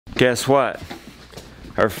Guess what?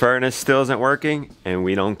 Our furnace still isn't working, and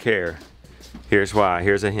we don't care. Here's why.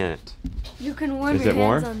 Here's a hint. You can warm your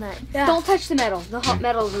hands on that. Yeah. Don't touch the metal. The hot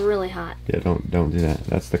metal is really hot. Yeah, don't do that.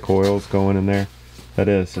 That's the coils going in there. That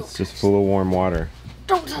is. It's just full of warm water.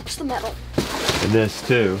 Don't touch the metal. And this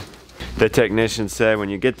too. The technician said when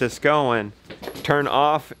you get this going, turn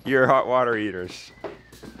off your hot water heaters.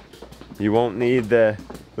 You won't need the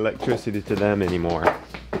electricity to them anymore.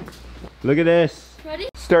 Look at this. Ready?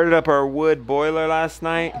 Started up our wood boiler last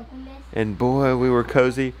night, and boy, we were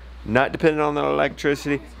cozy. Not dependent on the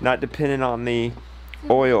electricity, not dependent on the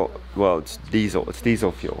oil. Well, it's diesel. It's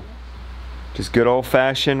diesel fuel. Just good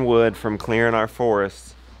old-fashioned wood from clearing our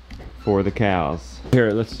forests for the cows.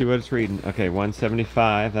 Here, let's see what it's reading. Okay,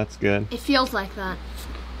 175. That's good. It feels like that.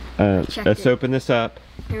 Let's open this up.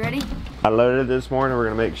 You ready? I loaded it this morning. We're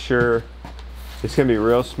gonna make sure it's gonna be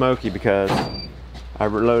real smoky because I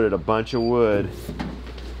loaded a bunch of wood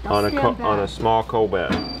on a small coal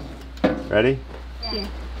bed. Ready? Yeah.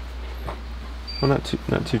 Well,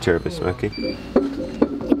 not too terribly smoky.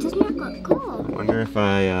 It does not look cool. Wonder if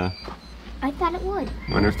I thought it would.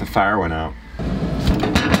 Wonder if the fire went out.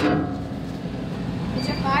 Is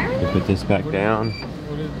there fire in there? Put this back down.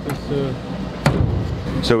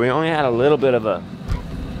 So we only had a little bit of a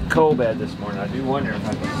coal bed this morning. I do wonder if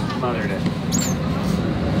I smothered it.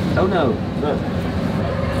 Oh no, look.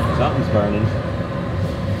 Something's burning.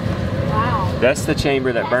 Wow. That's the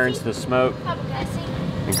chamber that burns the smoke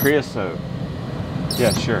and creosote.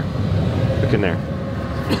 Yeah, sure. Look in there.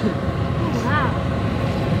 Wow.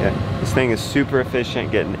 Yeah, this thing is super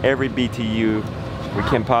efficient, getting every BTU we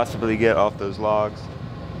can possibly get off those logs.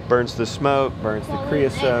 Burns the smoke, burns the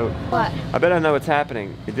creosote. What? I bet I know what's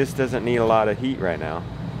happening. It just doesn't need a lot of heat right now.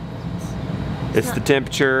 It's the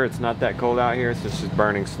temperature, it's not that cold out here, so it's just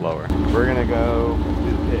burning slower. We're gonna go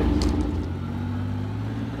do the pigs.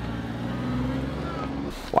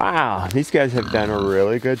 Wow, these guys have done a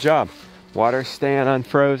really good job. Water's staying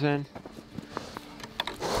unfrozen.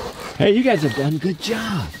 Hey, you guys have done a good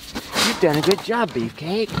job. You've done a good job,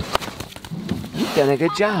 Beefcake. You've done a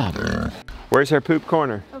good job. Where's our poop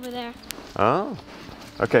corner? Over there. Oh,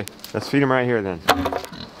 okay. Let's feed him right here then.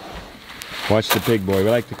 Watch the pig boy. We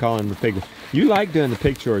like to call him the pig boy. You like doing the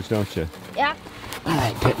pig chores, don't you? Yeah. I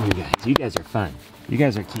like petting you guys. You guys are fun. You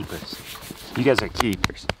guys are keepers. You guys are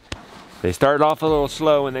keepers. They started off a little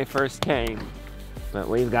slow when they first came, but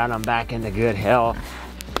we've got them back into good health.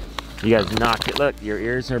 You guys knocked it. Look, your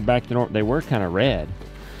ears are back to normal. They were kind of red.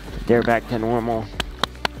 They're back to normal.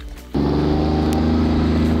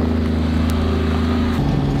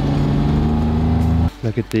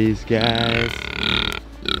 Look at these guys.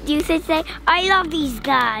 You should say, I love these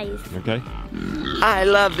guys. Okay. I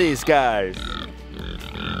love these guys.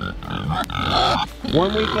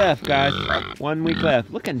 1 week left, guys. 1 week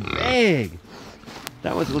left. Looking big.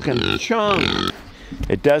 That was looking chunk.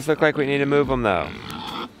 It does look like we need to move them though.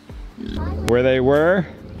 Where they were,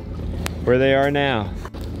 where they are now.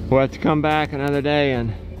 We'll have to come back another day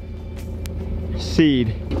and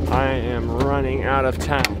seed. I am running out of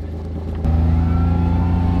time.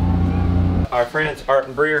 Our friends Art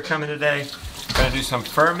and Bree are coming today. We're gonna do some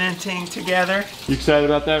fermenting together. You excited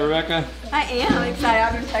about that, Rebecca? I am excited.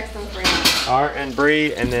 I've been texting friends. Art and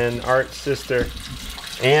Bree, and then Art's sister,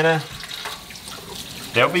 Anna.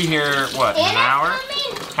 They'll be here, what, an hour?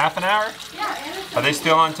 Half an hour? Yeah, Anna's Are they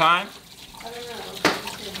still on time? I don't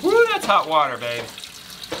know. Woo, that's hot water, babe.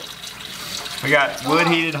 We got wood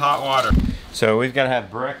heated hot water. So we've got to have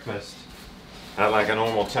breakfast at like a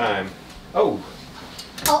normal time. Oh,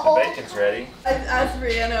 the bacon's ready. I asked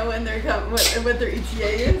Brianna when they're coming, what their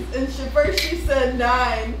ETA is, and first she said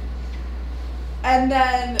 9, and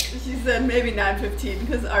then she said maybe 9:15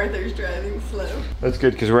 because Arthur's driving slow. That's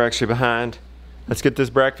good because we're actually behind. Let's get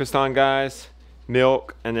this breakfast on, guys.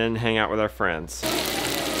 Milk, and then hang out with our friends.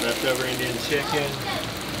 Leftover Indian chicken,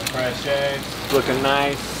 fresh eggs, looking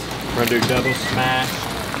nice. We're gonna do double smash.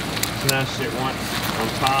 Smash it once on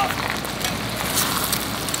top.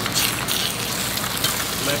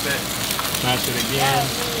 Flip it, smash it again.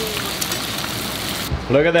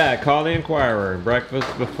 Look at that, call the Inquirer.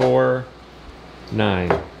 Breakfast before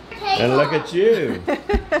 9. And look at you,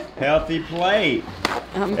 healthy plate.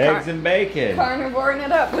 Eggs and bacon. Carnivoring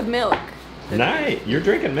it up with milk. Nice, you're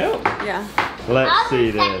drinking milk? Yeah. Let's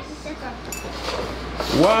see this.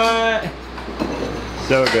 What?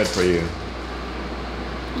 So good for you.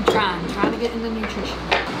 I'm trying to get into nutrition.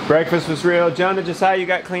 Breakfast was real. Jonah, just how you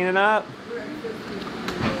got cleaning up?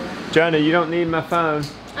 Jonah, you don't need my phone.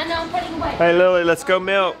 I know, I'm putting away. Hey Lily, let's go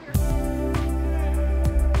milk.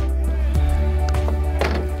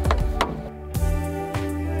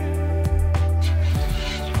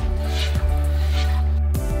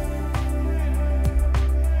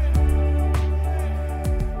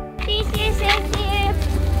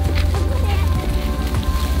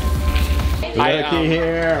 Cookie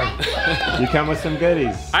here. You come with some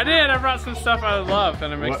goodies. I did. I brought some stuff I love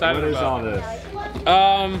and I'm excited about. What is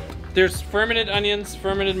all this? There's fermented onions,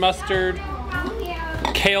 fermented mustard,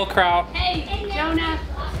 kale kraut. Hey, Jonah.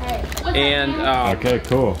 And okay,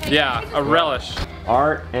 cool. Yeah, a relish.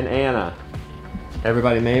 Art and Anna.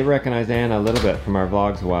 Everybody may recognize Anna a little bit from our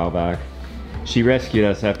vlogs a while back. She rescued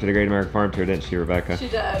us after the Great American Farm Tour, didn't she, Rebecca? She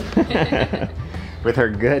did. With her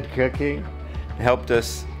good cooking, helped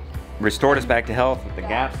us, restored us back to health with the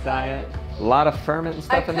GAPS diet. A lot of ferment and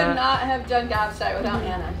stuff in that. I could not have done GAPS diet without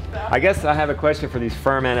Anna. I guess I have a question for these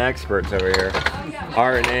ferment experts over here.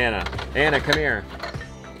 Art and Anna. Anna, come here.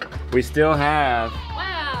 We still have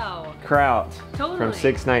kraut from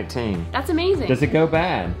 619. That's amazing. Does it go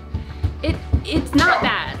bad? It's not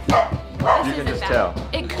bad. You can just tell.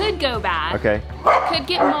 It could go bad. Okay. It could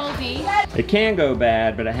get moldy. It can go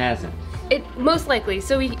bad, but it hasn't. It most likely.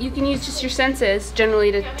 So you can use just your senses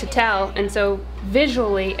generally to tell, and so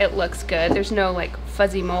visually it looks good. There's no like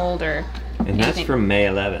fuzzy mold or And that's anything. from May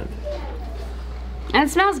 11th. And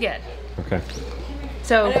it smells good. Okay.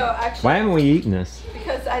 So I know, actually, Why haven't we eaten this?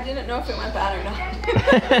 because I didn't know if it went bad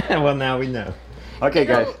or not. Well, now we know. Okay,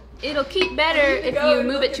 guys. it'll keep better if you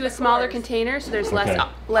move it to a smaller container, so there's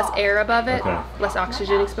less air above it, less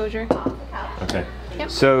oxygen exposure. Okay. Yep.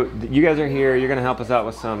 So you guys are here. You're gonna help us out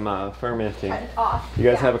with some fermenting. You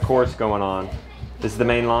guys have a course going on. This is the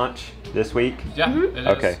main launch this week. Yeah. It is.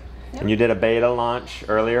 Okay. And you did a beta launch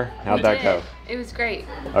earlier. How'd that go? It was great.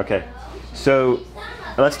 Okay. So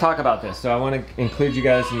let's talk about this. So I want to include you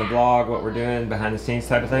guys in the vlog, what we're doing, behind the scenes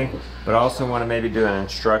type of thing, but I also want to maybe do an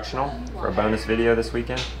instructional for a bonus video this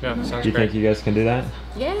weekend. Yeah, sounds great. Do you think you guys can do that?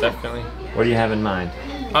 Yeah. Definitely. What do you have in mind?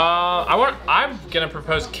 I'm gonna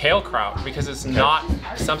propose kale kraut because it's not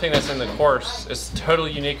something that's in the course. It's a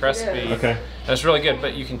totally unique recipe. Okay. And it's really good,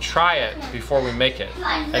 but you can try it before we make it,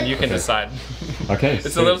 and you can decide. Okay.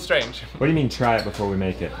 It's a little strange. What do you mean try it before we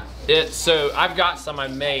make it? So I've got some I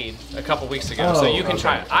made a couple weeks ago, so you can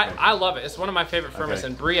try it. I love it. It's one of my favorite ferments,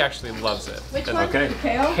 and Bree actually loves it. Which one? Okay.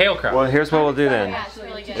 Kale kraut. Well, here's what we'll do then. Yeah, it's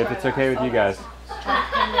really good. If it's okay with you guys.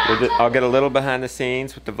 I'll get a little behind the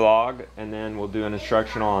scenes with the vlog, and then we'll do an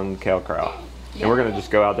instructional on kale kraut. And we're gonna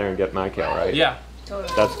just go out there and get my kale, right? Yeah.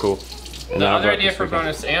 That's cool. And The then I'll other go up idea this for weekend.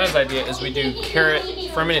 bonus, Anna's idea, is we do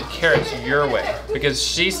fermented carrots your way, because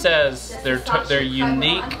she says they're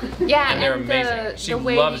unique Yeah, and they're amazing. She the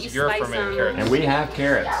way loves that you your slice fermented them. carrots. And we have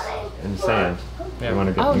carrots in sand. Yeah. You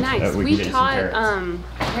wanna get Oh, them- nice. we can We get you some taught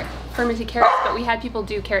carrots. fermented carrots, but we had people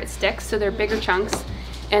do carrot sticks, so they're bigger chunks,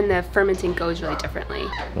 and the fermenting goes really differently.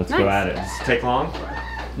 Let's Nice. go at it. Does it take long?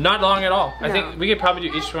 Not long at all. I No. think we could probably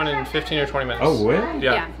do each one in 15 or 20 minutes. Oh, really?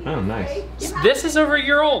 Yeah. Oh, nice. This is over a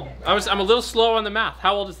year old. I'm a little slow on the math.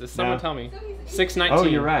 How old is this? Someone No. tell me. 619. Oh,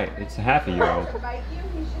 you're right. It's a half a year old.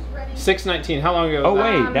 619. How long ago? Oh, was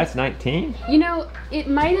that? wait, that's 19? You know, it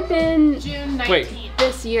might have been June 19th. Wait.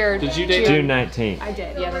 this year. Did you date June 19th. I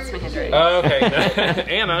did. Yeah, that's my handwriting. Oh, okay.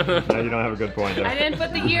 Anna. No, you don't have a good point there. I didn't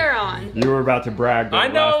put the year on. You were about to brag that I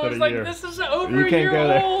it know. lasted It's a like year. this is over You a can't year go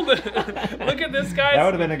there. old. Look at this, guys. That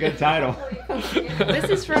would have been a good title. This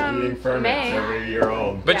is Eating from ferments May. over a year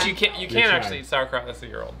old. But Yeah. you can't You're actually trying. eat sauerkraut that's a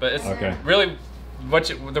year old. But it's Okay. really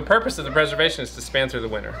the purpose of the preservation is to span through the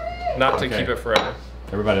winter, not to Okay. keep it forever.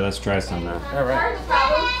 Everybody, let's try some now. All right.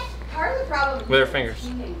 Part of the problem. With our fingers.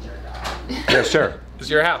 Yeah, sure. It's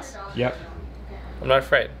your house. Yep. I'm not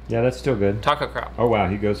afraid. Yeah, that's still good. Taco kraut. Oh, wow,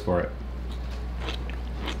 he goes for it.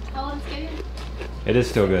 How old is Katie? It is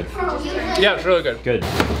still good. Yeah, it's really good. Good.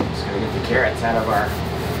 Just gonna get the carrots out of our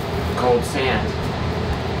cold sand.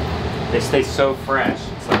 They stay so fresh.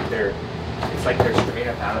 It's like they're straight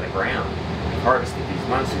up out of the ground. We harvested these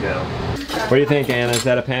months ago. What do you think, Anna? Is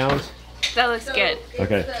that a pound? That looks good.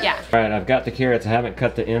 Okay. Yeah. All right, I've got the carrots. I haven't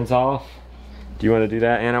cut the ends off. Do you want to do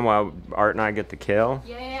that, Anna, while Art and I get the kale?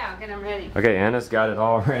 Yeah, okay, I'm ready. Okay, Anna's got it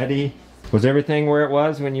all ready. Was everything where it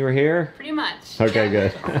was when you were here? Pretty much. Okay,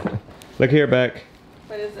 good. Look here, Beck.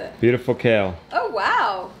 What is it? Beautiful kale. Oh,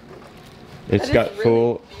 wow. It's That got is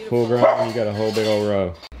really full grown. You got a whole big old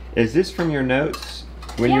row. Is this from your notes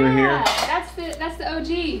when you were here? That's the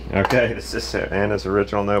OG. Okay, this is Anna's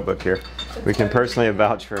original notebook here. We can personally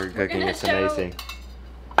vouch for her cooking. gonna It's show- amazing.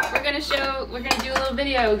 We're gonna do a little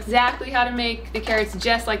video exactly how to make the carrots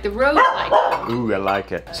just like the rose like. Ooh, I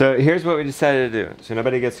like it. So here's what we decided to do, so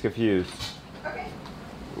nobody gets confused. Okay.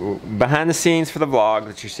 Behind the scenes for the vlog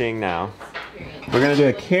that you're seeing now, we're gonna do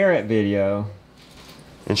a carrot video,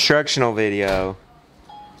 instructional video,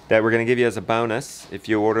 that we're gonna give you as a bonus if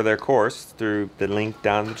you order their course through the link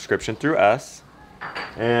down in the description through us.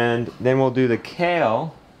 And then we'll do the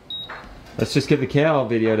kale. Let's just give the kale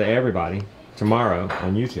video to everybody tomorrow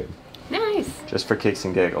on YouTube. Nice. Just for kicks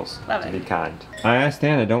and giggles. Love to it. be kind. I asked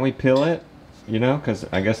Anna, don't we peel it? You know, because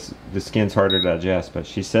I guess the skin's harder to digest, but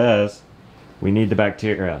she says we need the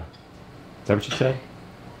bacteria. Is that what you said?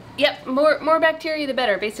 Yep, more bacteria the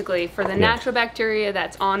better, basically, for the natural bacteria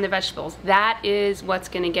that's on the vegetables. That is what's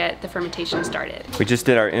gonna get the fermentation started. We just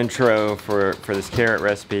did our intro for this carrot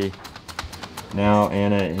recipe. Now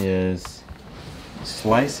Anna is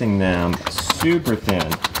slicing them super thin,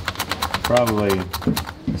 probably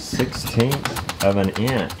 1/16 of an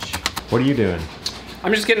inch. What are you doing?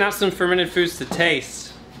 I'm just getting out some fermented foods to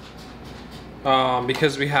taste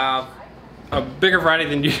because we have a bigger variety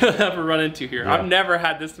than you'll ever run into here. Yeah. I've never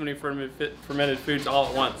had this many fermented foods all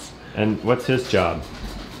at once. And what's his job?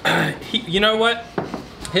 You know what?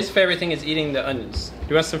 His favorite thing is eating the onions.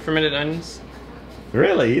 You want some fermented onions?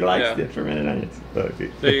 Really? He likes Yeah. the fermented onions. Look,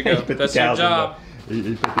 There you go. he put the That's your cows in job.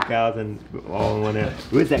 You put the cows in all in one end.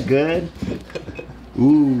 Ooh, is that good?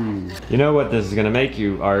 Ooh. You know what this is gonna make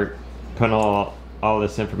you, Art? Putting all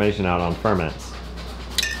this information out on ferments.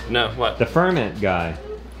 No, what? The ferment guy.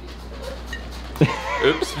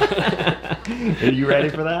 Oops. Are you ready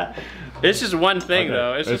for that? It's just one thing Okay.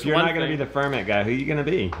 though. It's if just you're one not gonna thing. be the ferment guy, who are you gonna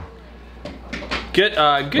be? Good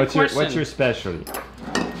question. What's your specialty?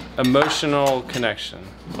 Emotional connection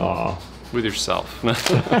Aw. with yourself.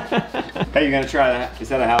 Hey, you gonna try that? Is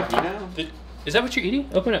that a jalapeno? Is that what you're eating?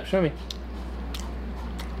 Open up, show me.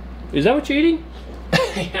 Is that what you're eating?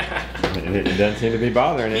 It doesn't seem to be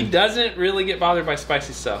bothering He him. doesn't really get bothered by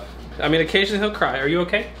spicy stuff. I mean, occasionally he'll cry. Are you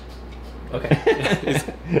okay? Okay.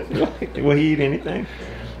 Will he eat anything?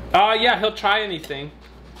 Yeah, he'll try anything.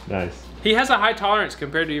 Nice. He has a high tolerance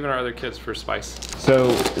compared to even our other kids for spice.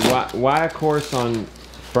 So why a course on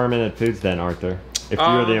fermented foods then, Arthur? If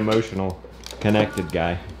you're the emotional connected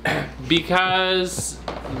guy. Because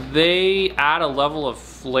they add a level of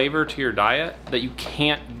flavor to your diet that you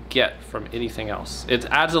can't get from anything else. It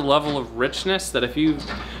adds a level of richness that if you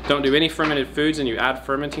don't do any fermented foods and you add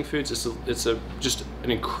fermenting foods, it's just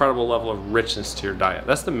an incredible level of richness to your diet.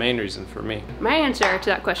 That's the main reason for me. My answer to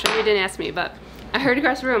that question, you didn't ask me, but I heard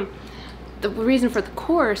across the room, the reason for the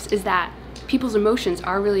course is that people's emotions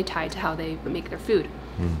are really tied to how they make their food.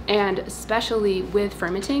 And especially with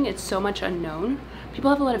fermenting, it's so much unknown.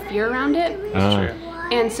 People have a lot of fear around it.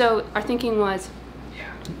 And so our thinking was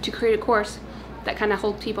to create a course that kind of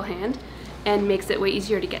holds people's hand and makes it way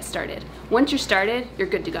easier to get started. Once you're started, you're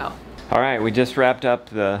good to go. All right, we just wrapped up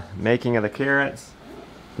the making of the carrots.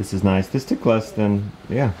 This is nice. This took less than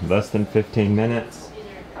 15 minutes.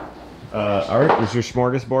 Art, is your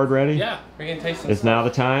smorgasbord ready? Yeah, we're gonna taste some. Is now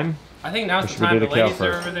the time? I think now's the should we time. do The the kale ladies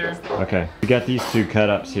are first? over there. Okay. We got these two cut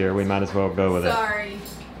ups here. We might as well go with it. Sorry.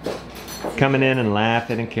 Coming in and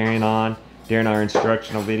laughing and carrying on during our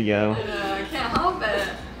instructional video. I can't help it.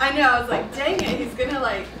 I know, I was like, dang it, he's gonna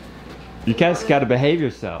like... You guys got to behave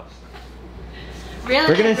yourselves. Really?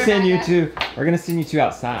 We're gonna send you two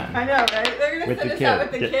outside. I know, right? They're gonna With the send us out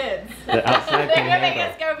kid. with the kids. The outside They're can gonna make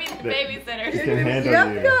handle. us go be the babysitters. Can You handle have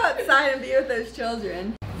to you. go outside and be with those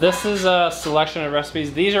children. This is a selection of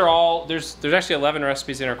recipes. These are all, there's actually 11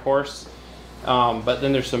 recipes in our course, but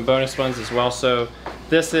then there's some bonus ones as well. So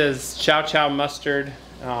this is chow chow mustard,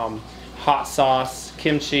 hot sauce,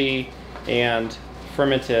 kimchi, and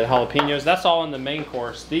fermented jalapenos. That's all in the main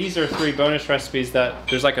course. These are 3 bonus recipes that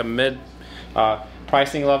there's like a mid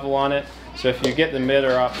pricing level on it. So if you get the mid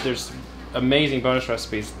or up, there's amazing bonus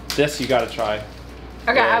recipes. This you gotta try.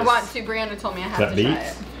 Okay, I Yes. want to. Brianna told me I have That to try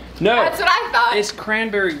beets? it. No, That's what I thought. it's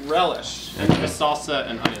cranberry relish with salsa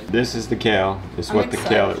and onion. This is the kale. This is I'm what the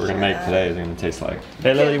excited kale that we're gonna for make that. today is gonna taste like.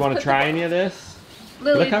 Hey Lily, you want to try any of this?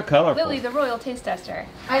 Lily, Look how colorful. Lily, the royal taste tester.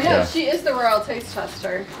 I know, Yeah. she is the royal taste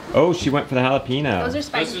tester. Oh, she went for the Those are jalapeno. Those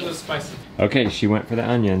spicy. are the spicy. Okay, she went for the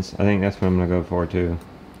onions. I think that's what I'm gonna go for too.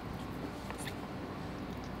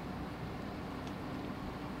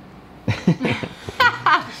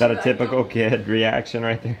 Is that a typical kid reaction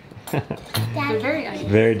right there? They're very oniony.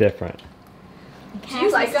 Very different. Do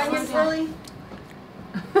you like onions, Lily?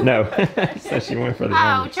 No, so she went for the Oh,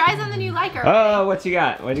 onions. try something you like her. Oh, what you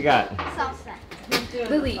got? What you got? Salsa.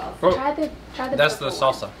 Lily, Oh, try the That's the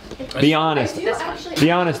purple. salsa. Be honest. This one.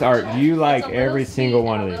 Be honest, Art. Do you like It's a little every sweet single and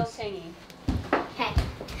one a of little these? tangy. Okay.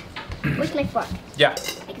 Where's my fork? Yeah, I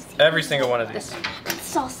can see. every single one of these. This one.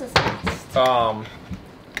 Salsa's best.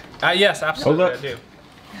 Yes, absolutely. Oh, look. I do.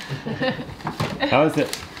 How is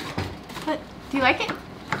it? But, do you like it?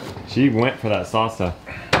 She went for that salsa.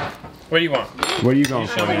 What do you want? What are you going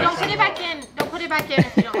show for me. Don't next? put it back in. Don't put it back in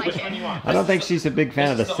if you don't like Which one it. you want? I don't think she's a big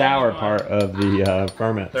fan of the This is the sour only one. part of the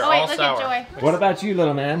ferment. They're Oh wait, all look sour. at Joy. What about you,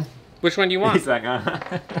 little man? Which one do you want? He's like,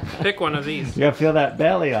 Pick one of these. You gotta feel that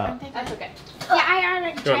belly up. That's okay. Yeah, I already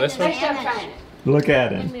You want tried this one? it. Look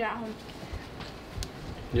at him.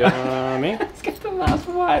 Yummy. Let's get the mouth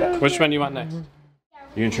wide open. Which one do you want next?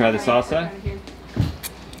 You gonna try the salsa?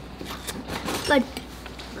 Like,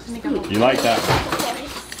 You like that one?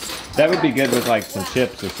 That would be good with like some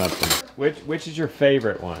chips or something. Which is your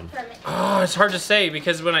favorite one? Oh, it's hard to say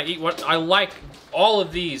because when I eat what I like, all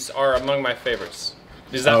of these are among my favorites.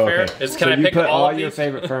 Is that fair? Can so I you pick put all of your these?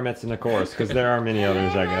 favorite ferments in the course because there are many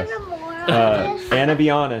others, I guess. Anna, be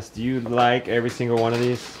honest. Do you like every single one of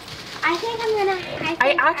these? I think I'm gonna.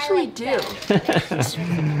 I actually do.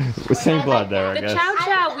 Same blood there, I The guess. chow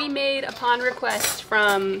chow we made upon request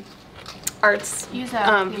from Art's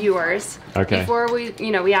viewers. Okay. Before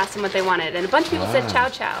we asked them what they wanted, and a bunch of people said chow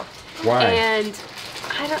chow. Why? And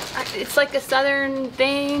it's like a southern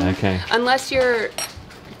thing. Okay. Unless you're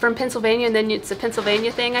from Pennsylvania, and then it's a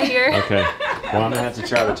Pennsylvania thing, I hear. Okay. Well, I'm gonna have to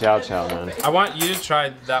try the chow chow then. I want you to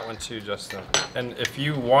try that one too, Justin. And if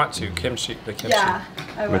you want to, the kimchi. Yeah,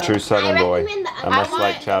 I I'm will. a true southern boy. recommend the- I must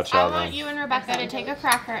like chow chow I want then. you and Rebecca to take a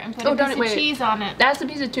cracker and put Oh, a don't piece wait. of cheese on it. That's a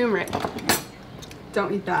piece of turmeric.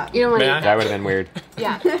 Don't eat that. You don't want May to I? eat That would have been weird.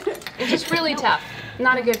 that. Yeah. It's just really tough.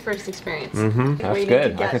 Not a good first experience. Mm-hmm. That's need good.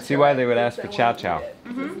 to I get can see why they would ask for chow chow.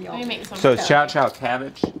 Let me make some. So it's chow chow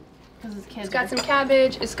cabbage. because his kids It's got some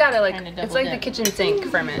cabbage. It's got a Trying to it's double like the dip. kitchen sink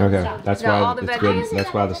ferment. Okay, that's Got why all the it's good. veggies.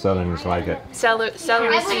 That's why the southerners like it. Celery seeds,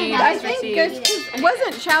 I mustard think seeds. it's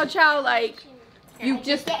wasn't chow chow like you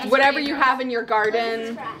just whatever you have in your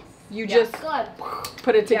garden, you just Good.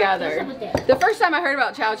 put it together. Over there. The first time I heard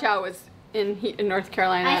about chow chow was in North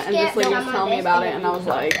Carolina, and this lady was telling me about it, and I was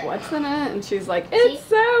like, "What's in it?" And she's like, "It's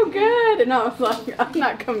so good," and I was like, "I'm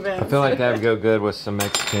not convinced." I feel like that would go good with some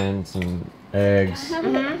Mexican, some eggs.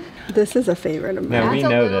 This is a favorite of mine. Now we That's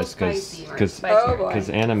a know little this spicy, or because Oh boy.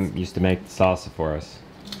 Anna used to make the salsa for us.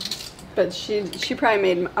 But she probably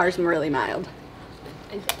made ours really mild.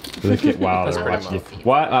 Look at Wilder. That's Watch pretty you.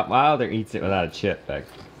 Wilder eats it without a chip, Beck.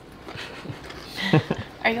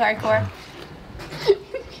 Are you hardcore?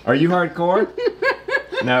 Are you hardcore?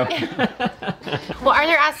 No. Well,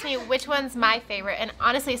 Arthur asked me which one's my favorite, and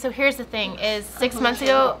honestly, so here's the thing: is 3 months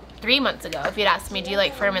ago, if you'd asked me, do you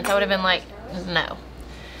like ferments, I would have been like, no,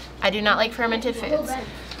 I do not like fermented foods.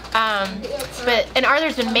 And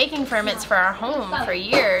Arthur's been making ferments for our home for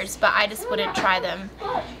years, but I just wouldn't try them.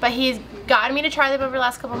 But he's gotten me to try them over the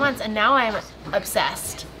last couple months, and now I'm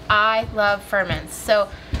obsessed. I love ferments, so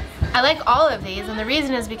I like all of these, and the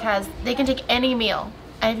reason is because they can take any meal.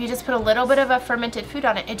 And if you just put a little bit of a fermented food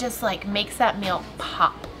on it, it just like makes that meal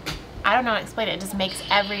pop. I don't know how to explain it. It just makes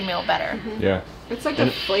every meal better. Yeah. It's like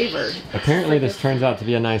a flavor. Apparently, this turns out to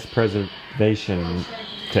be a nice preservation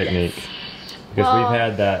technique because Well, we've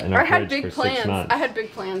had that in I our had fridge for big 6 plans. months. I had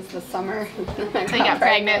big plans this summer. So you got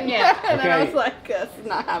pregnant. Yeah. And then I Okay. was like, this is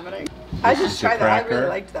not happening. I This just is your tried that. I really cracker.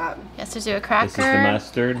 liked that. Yes, to do a This cracker. is the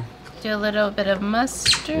mustard Do a little bit of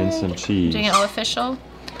mustard. and some cheese. Doing it all official.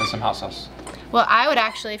 And some hot sauce. Well, I would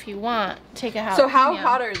actually, if you want, take a jalapeno. So how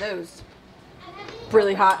hot are those?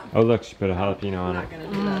 Really hot. Oh look, she put a jalapeno on I'm it. not gonna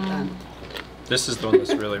do that then. This is the one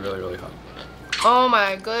that's really, really, really hot. Oh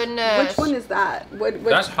my goodness. Which one is that? What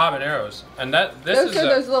That's habaneros, and this those is are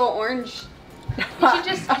those little orange.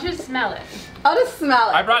 You should smell it. I'll just smell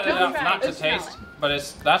it. I brought it Don't up try not to Just smell taste,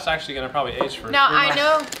 but that's actually gonna probably age for. Now 3 I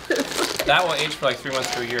months. know. That will age for like 3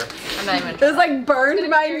 months to a year. I'm not even. It was like burned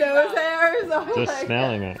my nose hairs. Oh Just my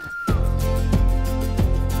smelling it.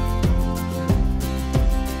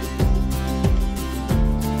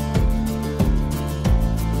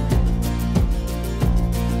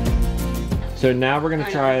 So now we're gonna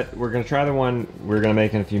try the one we're gonna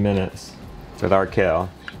make in a few minutes with our kale.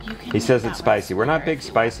 He says it's spicy. We're not big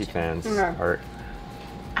spicy fans. No. Or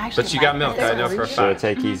Actually, But you got milk, I know for a should I fact.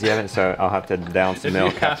 take easy of it? So I'll have to down some If you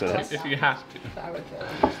milk have after to, this. if you have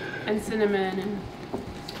to. And cinnamon and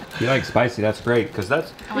If you like spicy, that's great because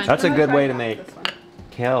that's a good way to make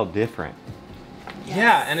kale different.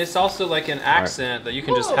 Yeah, and it's also like an accent that you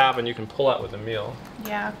can just have and you can pull out with a meal.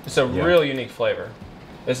 Yeah. It's a Yeah. real unique flavor.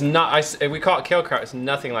 It's not. We call it kale kraut. It's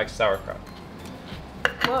nothing like sauerkraut.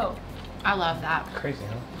 Whoa. I love that. Crazy,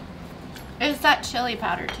 huh? It's that chili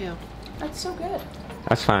powder too. that's so good.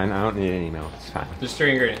 That's fine. I don't need any milk. It's fine. There's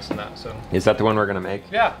 3 ingredients in that, so Is that the one we're gonna make?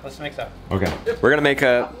 yeah, let's make that. Okay. We're gonna make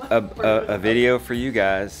a video for you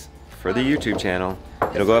guys for the YouTube channel.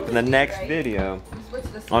 It'll go up in the next video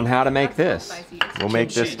on how to make this. We'll make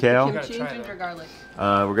this Kimchi. kale. You gotta try that. Ginger garlic.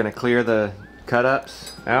 We're gonna clear the cut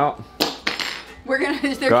ups out. We're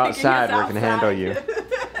gonna Go outside. We're gonna handle you.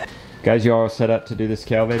 Guys, you all set up to do this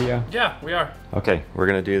kale video? Yeah, we are. Okay, we're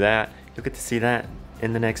gonna do that. You'll get to see that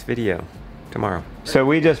in the next video tomorrow. So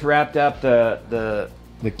we just wrapped up the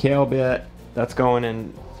kale bit that's going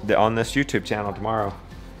in on this YouTube channel tomorrow.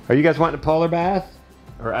 Are you guys wanting a polar bath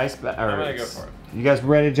or ice bath? I'm gonna go for it. You guys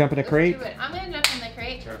ready to jump in a creek? I'm gonna jump in the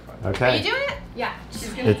crate. Okay. Are you doing it? Yeah, she's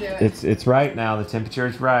gonna do it. It's right now. The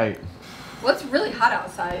temperature's right. Well, it's really hot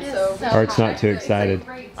outside, so. Art's not too excited.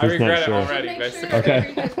 I He's not regret it sure. already. Make sure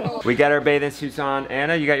Okay. your cold. We got our bathing suits on.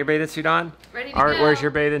 Anna, you got your bathing suit on? Ready to Art, go. where's your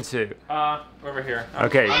bathing suit? Over here.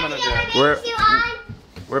 Okay. I'm gonna do it.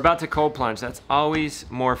 We're about to cold plunge. That's always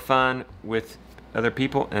more fun with other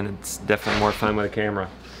people, and it's definitely more fun with a camera.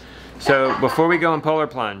 So before we go in polar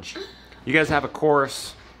plunge, you guys have a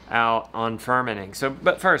course out on fermenting. So,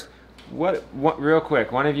 but first, what real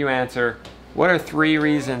quick, one of you answer, what are 3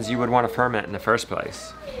 reasons you would want to ferment in the first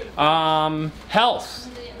place? Health,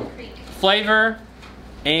 flavor,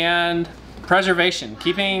 and preservation.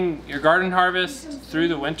 Keeping your garden harvest through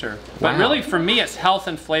the winter. But Wow. really, for me, it's health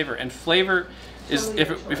and flavor. And flavor is,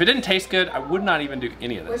 if it didn't taste good, I would not even do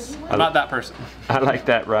any of this. I'm not that person. I like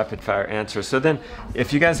that rapid fire answer. So then,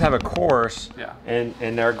 if you guys have a course, Yeah. and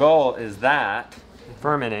their goal is that,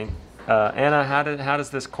 fermenting, Anna, how does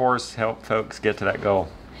this course help folks get to that goal?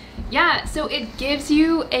 Yeah, so it gives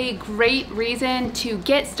you a great reason to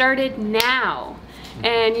get started now.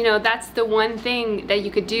 And you know, that's the one thing that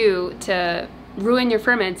you could do to ruin your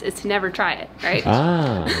ferments is to never try it, right?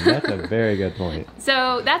 Ah, that's a very good point.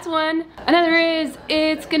 So that's one. Another is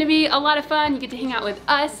it's gonna be a lot of fun. You get to hang out with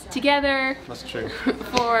us together That's true.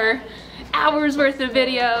 for hours worth of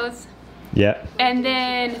videos. Yep. And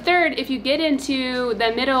then third, if you get into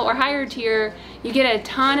the middle or higher tier, you get a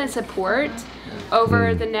ton of support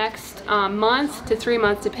over the next month to 3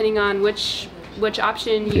 months, depending on which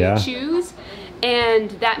option you Yeah. choose. And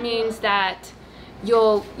that means that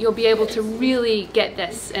you'll be able to really get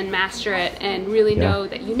this and master it and really know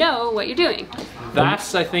that you know what you're doing.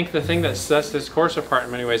 That's, I think, the thing that sets this course apart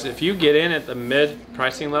in many ways. If you get in at the mid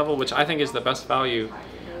pricing level, which I think is the best value,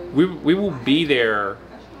 we will be there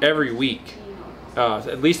every week,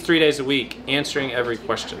 at least 3 days a week, answering every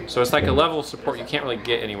question. So it's like a level of support you can't really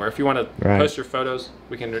get anywhere. If you want to post your photos,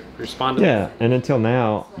 we can respond to them. Yeah, and until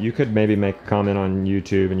now, you could maybe make a comment on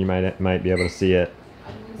YouTube and you might be able to see it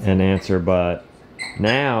and answer, but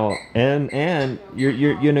now and your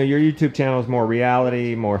YouTube channel is more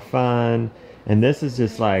reality, more fun, and this is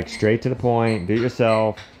just like straight to the point, do it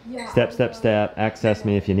yourself, step, access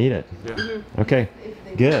me if you need it. Yeah. Okay,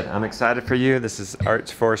 good. I'm excited for you. This is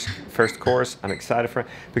Art's first course. I'm excited for it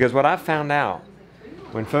because what I've found out,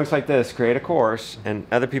 when folks like this create a course and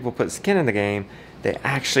other people put skin in the game, they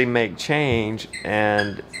actually make change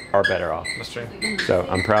and are better off. That's true. So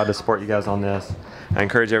I'm proud to support you guys on this. I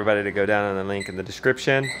encourage everybody to go down on the link in the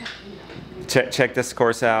description. Check this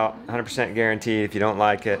course out. 100% guaranteed. If you don't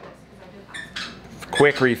like it,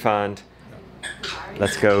 quick refund.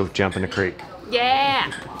 Let's go jump in the creek. Yeah.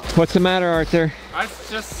 What's the matter, Arthur? I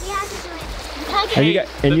just,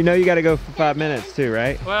 And you know you got to go for 5 minutes too,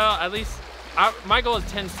 right? well, at least, my goal is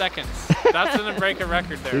 10 seconds. That's gonna break a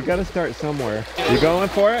record there. You got to start somewhere. You going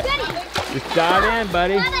for it? Just dive in,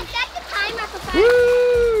 buddy. Mama, set the timer for 5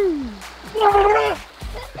 Woo!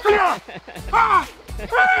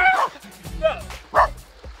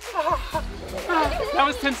 That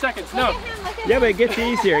was 10 seconds. No, Yeah, but it gets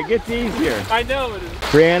easier. It gets easier. I know it is.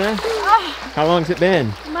 Brianna, how long's it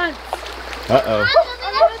been? months. Uh-oh.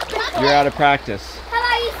 You're out of practice. How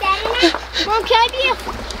are you setting it? Mom, can I do a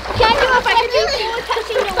flip before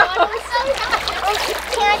touching the water?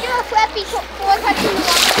 Can I do a flip before touching the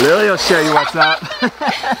water? Lily will show you what's up.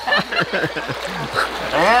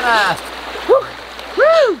 Anna!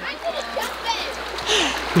 Woo! I'm gonna jump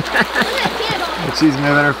in. She's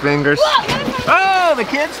moving her fingers. Oh, the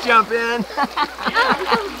kids jump in.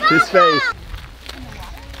 His face.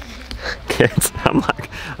 Kids,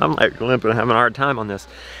 I'm like limping, having a hard time on this.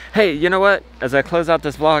 Hey, you know what? As I close out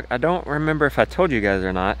this vlog, I don't remember if I told you guys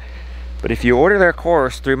or not, but if you order their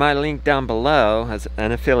course through my link down below as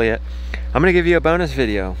an affiliate, I'm gonna give you a bonus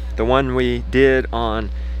video. The one we did on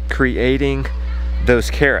creating those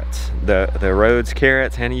carrots, the Rhodes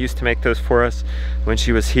carrots. Hannah used to make those for us when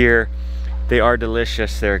she was here. They are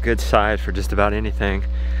delicious. They're a good side for just about anything.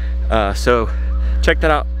 So check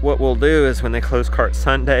that out. What we'll do is when they close cart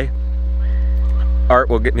Sunday, Art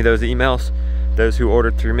will get me those emails, those who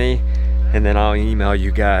ordered through me, and then I'll email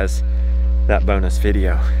you guys that bonus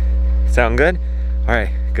video. Sound good? All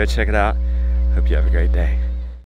right, go check it out. Hope you have a great day.